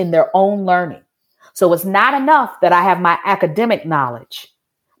themselves in their own learning. So it's not enough that I have my academic knowledge,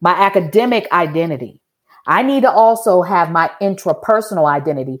 my academic identity. I need to also have my intrapersonal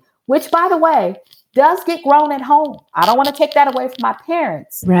identity, which, by the way, does get grown at home. I don't want to take that away from my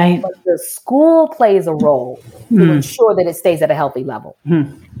parents. Right. But the school plays a role to ensure that it stays at a healthy level.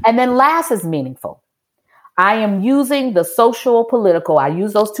 And then last is meaningful. I am using the social, political. I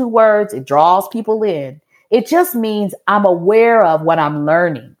use those two words. It draws people in. It just means I'm aware of what I'm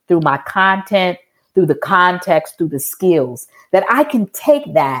learning through my content, through the context, through the skills, that I can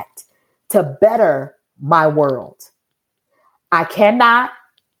take that to better my world. I cannot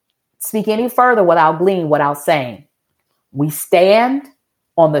speak any further without GLEAM, without saying, we stand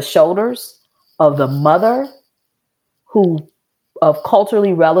on the shoulders of the mother of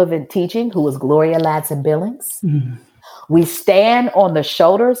culturally relevant teaching, who was Gloria Ladson Billings. We stand on the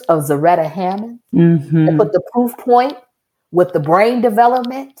shoulders of Zaretta Hammond and put the proof point with the brain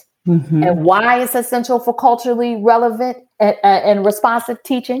development and why it's essential for culturally relevant and responsive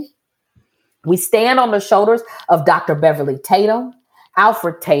teaching. We stand on the shoulders of Dr. Beverly Tatum,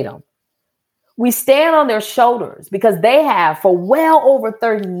 Alfred Tatum. We stand on their shoulders because they have, for well over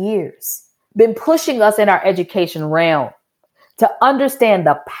 30 years, been pushing us in our education realm to understand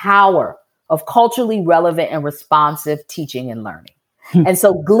the power of culturally relevant and responsive teaching and learning. And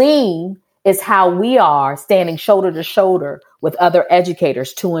so GLEAM is how we are standing shoulder to shoulder with other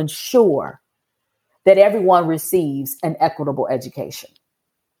educators to ensure that everyone receives an equitable education.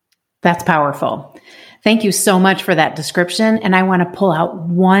 That's powerful. Thank you so much for that description. And I want to pull out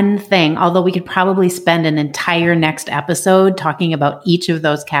one thing, although we could probably spend an entire next episode talking about each of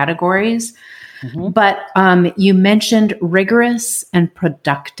those categories. But you mentioned rigorous and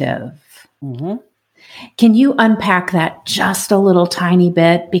productive. Can you unpack that just a little tiny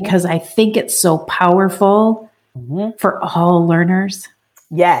bit? Because I think it's so powerful for all learners.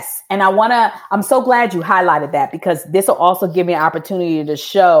 Yes. And I'm so glad you highlighted that, because this will also give me an opportunity to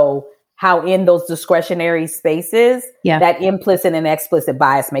show how in those discretionary spaces, that implicit and explicit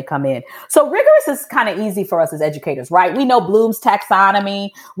bias may come in. So rigorous is kind of easy for us as educators, right? We know Bloom's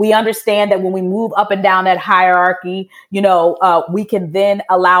taxonomy. We understand that when we move up and down that hierarchy, we can then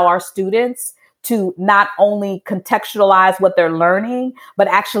allow our students to not only contextualize what they're learning, but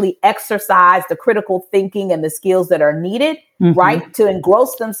actually exercise the critical thinking and the skills that are needed, right, to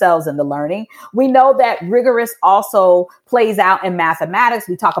engross themselves in the learning. We know that rigorous also plays out in mathematics.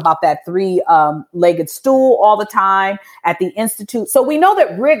 We talk about that three-legged stool all the time at the Institute. So we know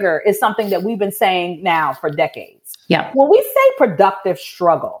that rigor is something that we've been saying now for decades. Yeah. When we say productive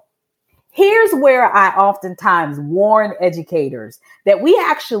struggle, here's where I oftentimes warn educators that we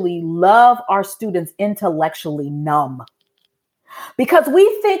actually love our students intellectually numb, because we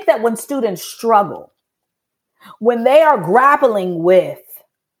think that when students struggle, when they are grappling with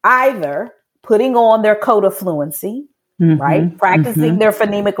either putting on their code of fluency, right, practicing their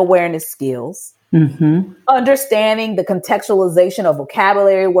phonemic awareness skills, understanding the contextualization of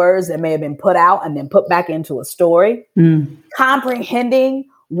vocabulary words that may have been put out and then put back into a story, comprehending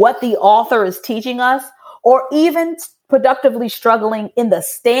what the author is teaching us, or even productively struggling in the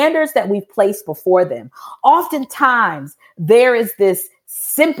standards that we've placed before them. Oftentimes, there is this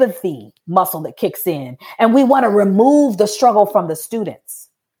sympathy muscle that kicks in, and we want to remove the struggle from the students.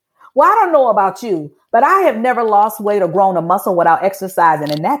 Well, I don't know about you, but I have never lost weight or grown a muscle without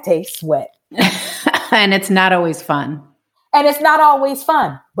exercising, and that takes sweat. And it's not always fun. And it's not always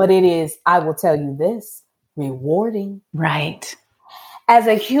fun, but it is, I will tell you this, rewarding. Right. As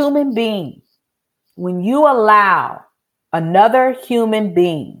a human being, when you allow another human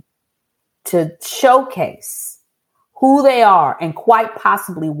being to showcase who they are and quite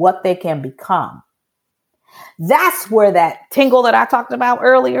possibly what they can become, that's where that tingle that I talked about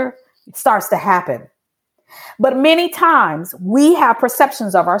earlier starts to happen. But many times we have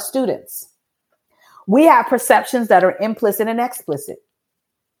perceptions of our students. We have perceptions that are implicit and explicit.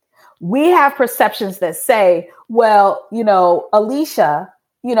 We have perceptions that say, well, Alicia,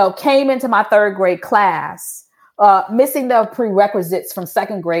 came into my third grade class, missing the prerequisites from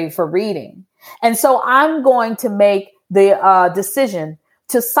second grade for reading. And so I'm going to make the decision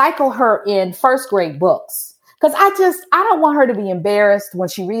to cycle her in first grade books. Because I don't want her to be embarrassed when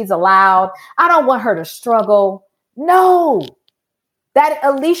she reads aloud. I don't want her to struggle. No, that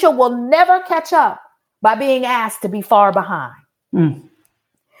Alicia will never catch up by being asked to be far behind.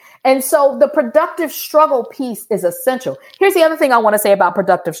 And so the productive struggle piece is essential. Here's the other thing I want to say about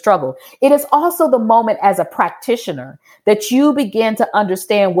productive struggle. It is also the moment as a practitioner that you begin to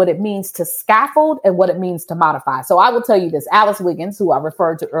understand what it means to scaffold and what it means to modify. So I will tell you this. Alice Wiggins, who I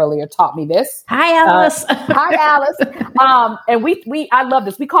referred to earlier, taught me this. Hi, Alice. Hi, Alice. And I love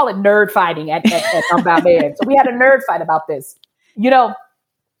this. We call it nerd fighting at Unbound Ed. So we had a nerd fight about this.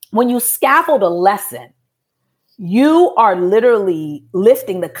 When you scaffold a lesson, you are literally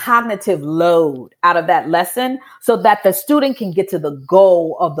lifting the cognitive load out of that lesson so that the student can get to the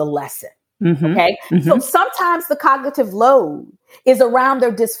goal of the lesson. Okay. So sometimes the cognitive load is around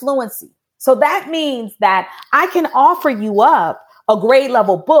their disfluency. So that means that I can offer you up a grade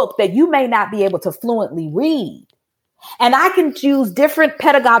level book that you may not be able to fluently read. And I can use different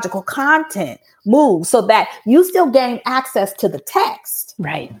pedagogical content moves so that you still gain access to the text.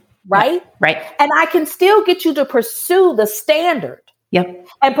 Right. Right? Right. And I can still get you to pursue the standard. Yep.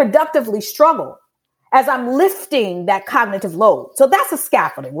 And productively struggle as I'm lifting that cognitive load. So that's a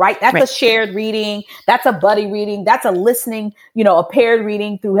scaffolding, right? That's right. A shared reading. That's a buddy reading. That's a listening, a paired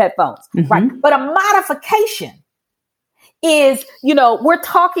reading through headphones, right? But a modification is, we're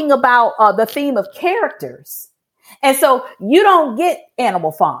talking about the theme of characters. And so you don't get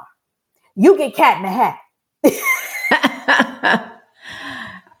Animal Farm. You get Cat in the Hat.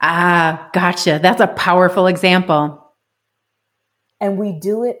 Gotcha. That's a powerful example. And we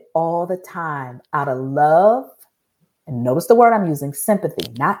do it all the time out of love. And notice the word I'm using,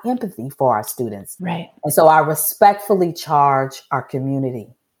 sympathy, not empathy for our students. Right. And so I respectfully charge our community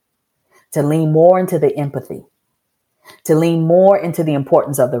to lean more into the empathy, to lean more into the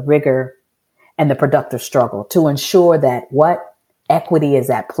importance of the rigor and the productive struggle to ensure that equity is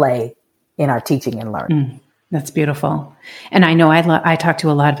at play in our teaching and learning. That's beautiful. And I know I talk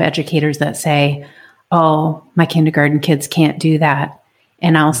to a lot of educators that say, oh, my kindergarten kids can't do that.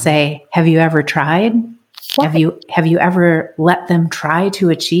 And I'll say, have you ever tried? Have you ever let them try to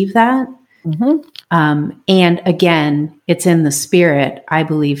achieve that? And again, it's in the spirit, I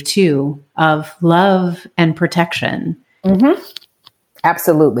believe, too, of love and protection.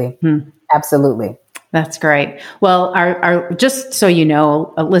 Absolutely. Absolutely. That's great. Well, our just so you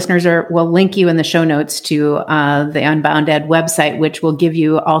know, listeners will link you in the show notes to the Unbound Ed website, which will give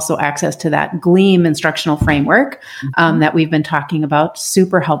you also access to that Gleam instructional framework that we've been talking about.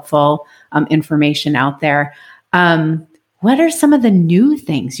 Super helpful information out there. What are some of the new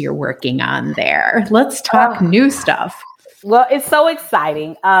things you're working on there? Let's talk new stuff. Well, it's so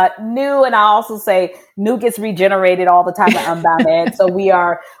exciting. New, and I also say new gets regenerated all the time at Unbound Ed. So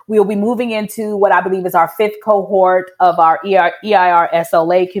we'll be moving into what I believe is our 5th cohort of our EIR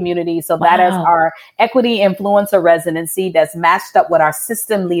SLA community. So that is our equity influencer residency that's matched up with our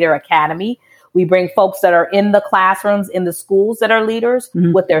system leader academy. We bring folks that are in the classrooms, in the schools that are leaders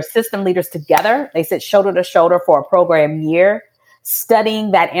with their system leaders together. They sit shoulder to shoulder for a program year,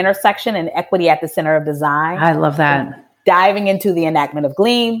 studying that intersection and equity at the center of design. I love that. Diving into the enactment of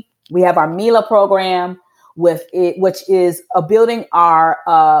Gleam. We have our Mila program which is building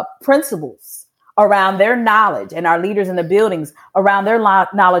our principals around their knowledge and our leaders in the buildings around their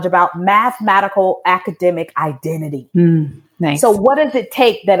knowledge about mathematical academic identity. Nice. So what does it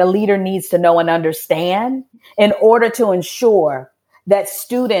take that a leader needs to know and understand in order to ensure that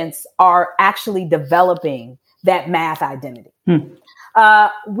students are actually developing that math identity?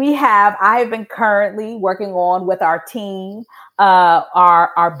 I have been currently working on with our team,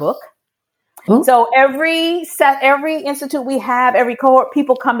 our book. Ooh. So every institute we have, every cohort,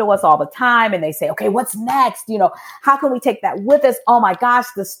 people come to us all the time and they say, okay, what's next? How can we take that with us? Oh my gosh,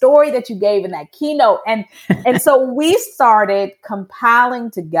 the story that you gave in that keynote. And so we started compiling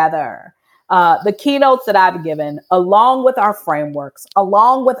together the keynotes that I've given, along with our frameworks,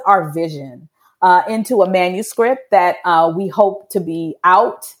 along with our vision, into a manuscript that we hope to be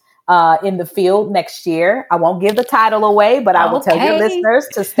out in the field next year. I won't give the title away, but I will tell your listeners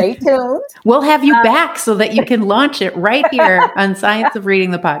to stay tuned. We'll have you back so that you can launch it right here on Science of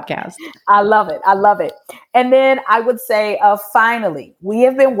Reading, the podcast. I love it. I love it. And then I would say, finally, we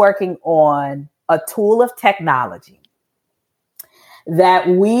have been working on a tool of technology that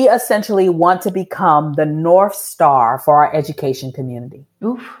we essentially want to become the North Star for our education community.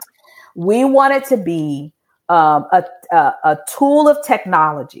 Oof. We want it to be a tool of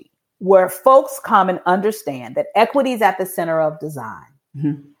technology where folks come and understand that equity is at the center of design.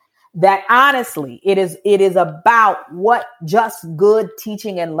 Mm-hmm. That honestly, it is about what just good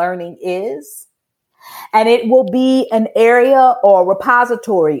teaching and learning is. And it will be an area or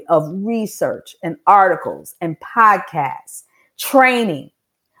repository of research and articles and podcasts, training,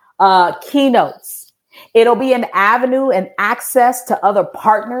 keynotes. It'll be an avenue and access to other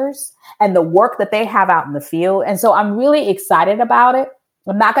partners and the work that they have out in the field. And so I'm really excited about it.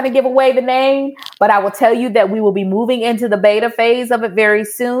 I'm not going to give away the name, but I will tell you that we will be moving into the beta phase of it very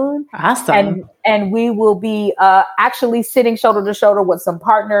soon. Awesome. And we will be actually sitting shoulder to shoulder with some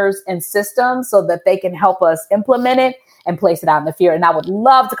partners and systems so that they can help us implement it and place it out in the field. And I would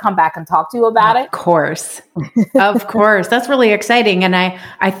love to come back and talk to you about it. Of course. Of course. That's really exciting. And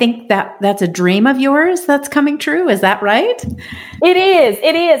I think that's a dream of yours that's coming true. Is that right? It is.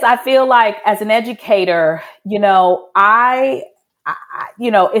 It is. I feel like as an educator,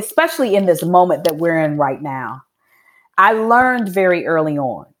 especially in this moment that we're in right now, I learned very early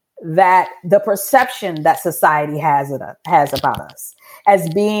on that the perception that society has about us as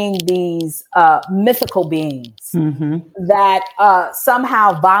being these mythical beings that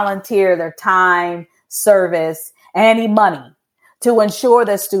somehow volunteer their time, service, and any money to ensure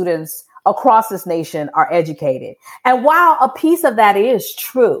that students across this nation are educated. And while a piece of that is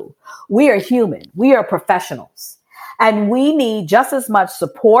true, we are human, we are professionals. And we need just as much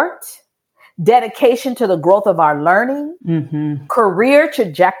support, dedication to the growth of our learning, career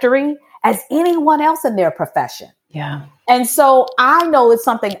trajectory as anyone else in their profession. Yeah. And so I know it's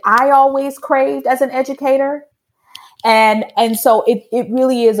something I always craved as an educator. And so it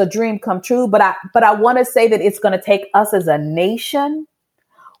really is a dream come true. But I want to say that it's going to take us as a nation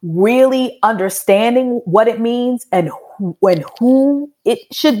really understanding what it means and who it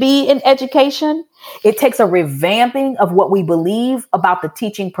should be in education. It takes a revamping of what we believe about the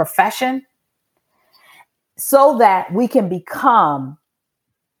teaching profession so that we can become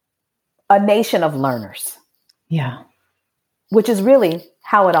a nation of learners. Yeah. Which is really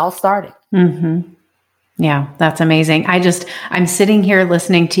how it all started. Mm-hmm. Yeah, that's amazing. I'm sitting here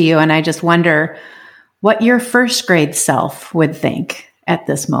listening to you and I just wonder what your first grade self would think at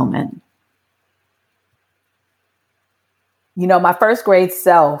this moment. My first grade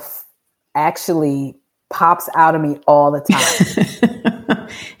self actually pops out of me all the time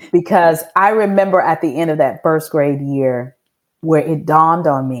because I remember at the end of that first grade year where it dawned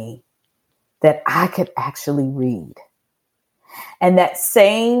on me that I could actually read. And that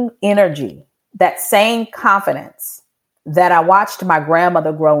same energy, that same confidence that I watched my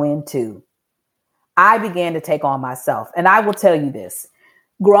grandmother grow into, I began to take on myself. And I will tell you this,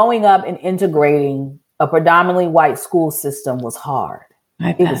 growing up and integrating a predominantly white school system was hard.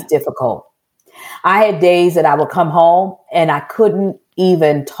 It was difficult. I had days that I would come home and I couldn't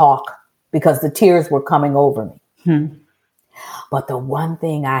even talk because the tears were coming over me. But the one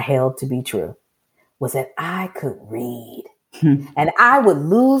thing I held to be true was that I could read. And I would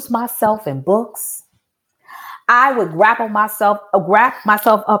lose myself in books. I would wrap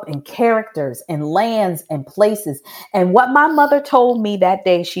myself up in characters and lands and places. And what my mother told me that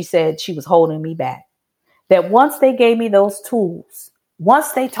day, she said she was holding me back. That once they gave me those tools,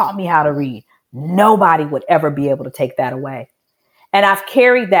 once they taught me how to read, nobody would ever be able to take that away. And I've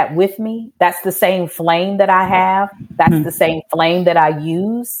carried that with me. That's the same flame that I have. That's the same flame that I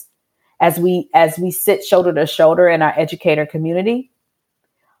use as we sit shoulder to shoulder in our educator community.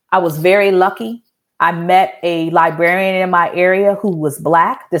 I was very lucky. I met a librarian in my area who was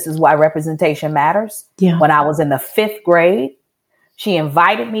Black. This is why representation matters. Yeah. When I was in the 5th grade, she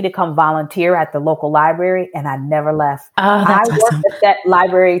invited me to come volunteer at the local library, and I never left. Oh, that's I awesome. worked at that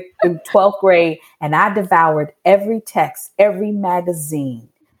library through 12th grade, and I devoured every text, every magazine,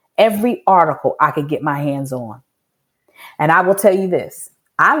 every article I could get my hands on. And I will tell you this,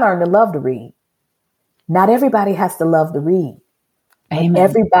 I learned to love to read. Not everybody has to love to read. Amen.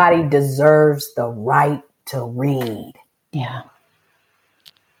 Everybody deserves the right to read. Yeah.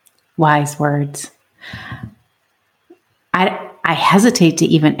 Wise words. I hesitate to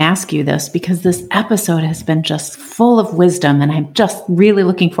even ask you this because this episode has been just full of wisdom, and I'm just really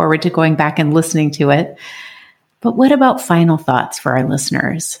looking forward to going back and listening to it. But what about final thoughts for our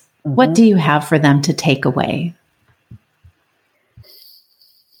listeners? Mm-hmm. What do you have for them to take away?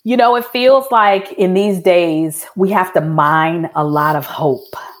 You know, it feels like in these days, we have to mine a lot of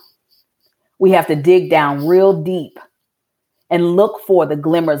hope. We have to dig down real deep and look for the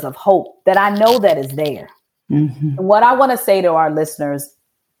glimmers of hope that I know that is there. Mm-hmm. And what I want to say to our listeners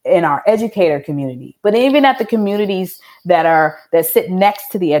in our educator community, but even at the communities that sit next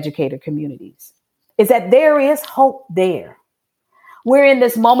to the educator communities, is that there is hope there. We're in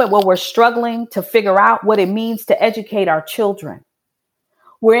this moment where we're struggling to figure out what it means to educate our children.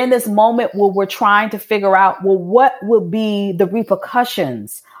 We're in this moment where we're trying to figure out, well, what will be the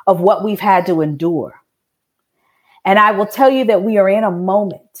repercussions of what we've had to endure? And I will tell you that we are in a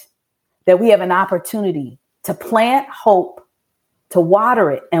moment that we have an opportunity to plant hope, to water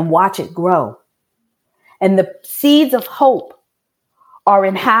it and watch it grow. And the seeds of hope are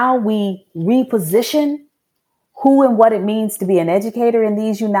in how we reposition who and what it means to be an educator in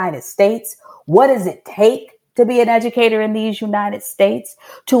these United States. What does it take to be an educator in these United States,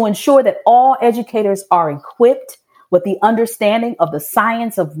 to ensure that all educators are equipped with the understanding of the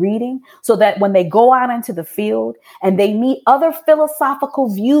science of reading, so that when they go out into the field and they meet other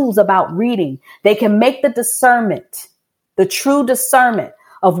philosophical views about reading, they can make the discernment, the true discernment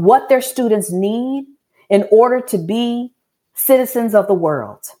of what their students need in order to be citizens of the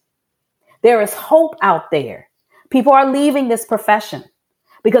world. There is hope out there. People are leaving this profession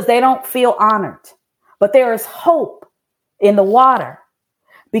because they don't feel honored. But there is hope in the water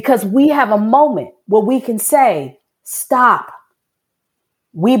because we have a moment where we can say, stop.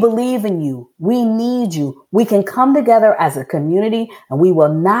 We believe in you. We need you. We can come together as a community, and we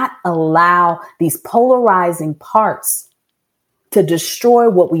will not allow these polarizing parts to destroy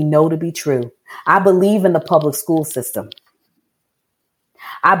what we know to be true. I believe in the public school system.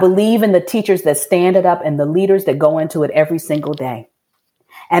 I believe in the teachers that stand it up and the leaders that go into it every single day.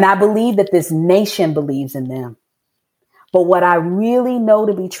 And I believe that this nation believes in them. But what I really know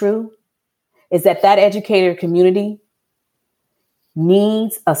to be true is that that educator community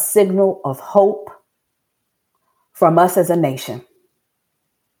needs a signal of hope from us as a nation.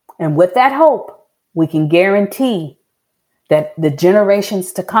 And with that hope, we can guarantee that the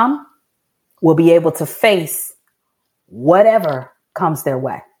generations to come will be able to face whatever comes their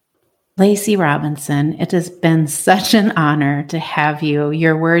way. Lacy Robinson, it has been such an honor to have you.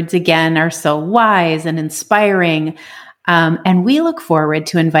 Your words, again, are so wise and inspiring. And we look forward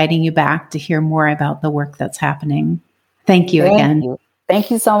to inviting you back to hear more about the work that's happening. Thank you again. Thank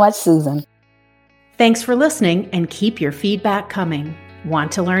you so much, Susan. Thanks for listening, and keep your feedback coming.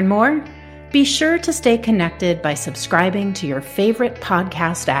 Want to learn more? Be sure to stay connected by subscribing to your favorite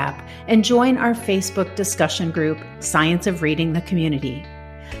podcast app and join our Facebook discussion group, Science of Reading the Community.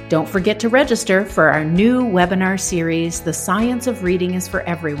 Don't forget to register for our new webinar series, The Science of Reading is for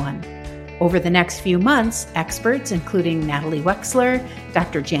Everyone. Over the next few months, experts including Natalie Wexler,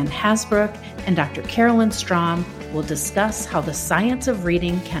 Dr. Jan Hasbrook, and Dr. Carolyn Strom will discuss how the science of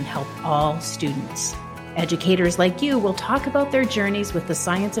reading can help all students. Educators like you will talk about their journeys with the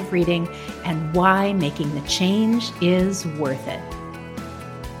science of reading and why making the change is worth it.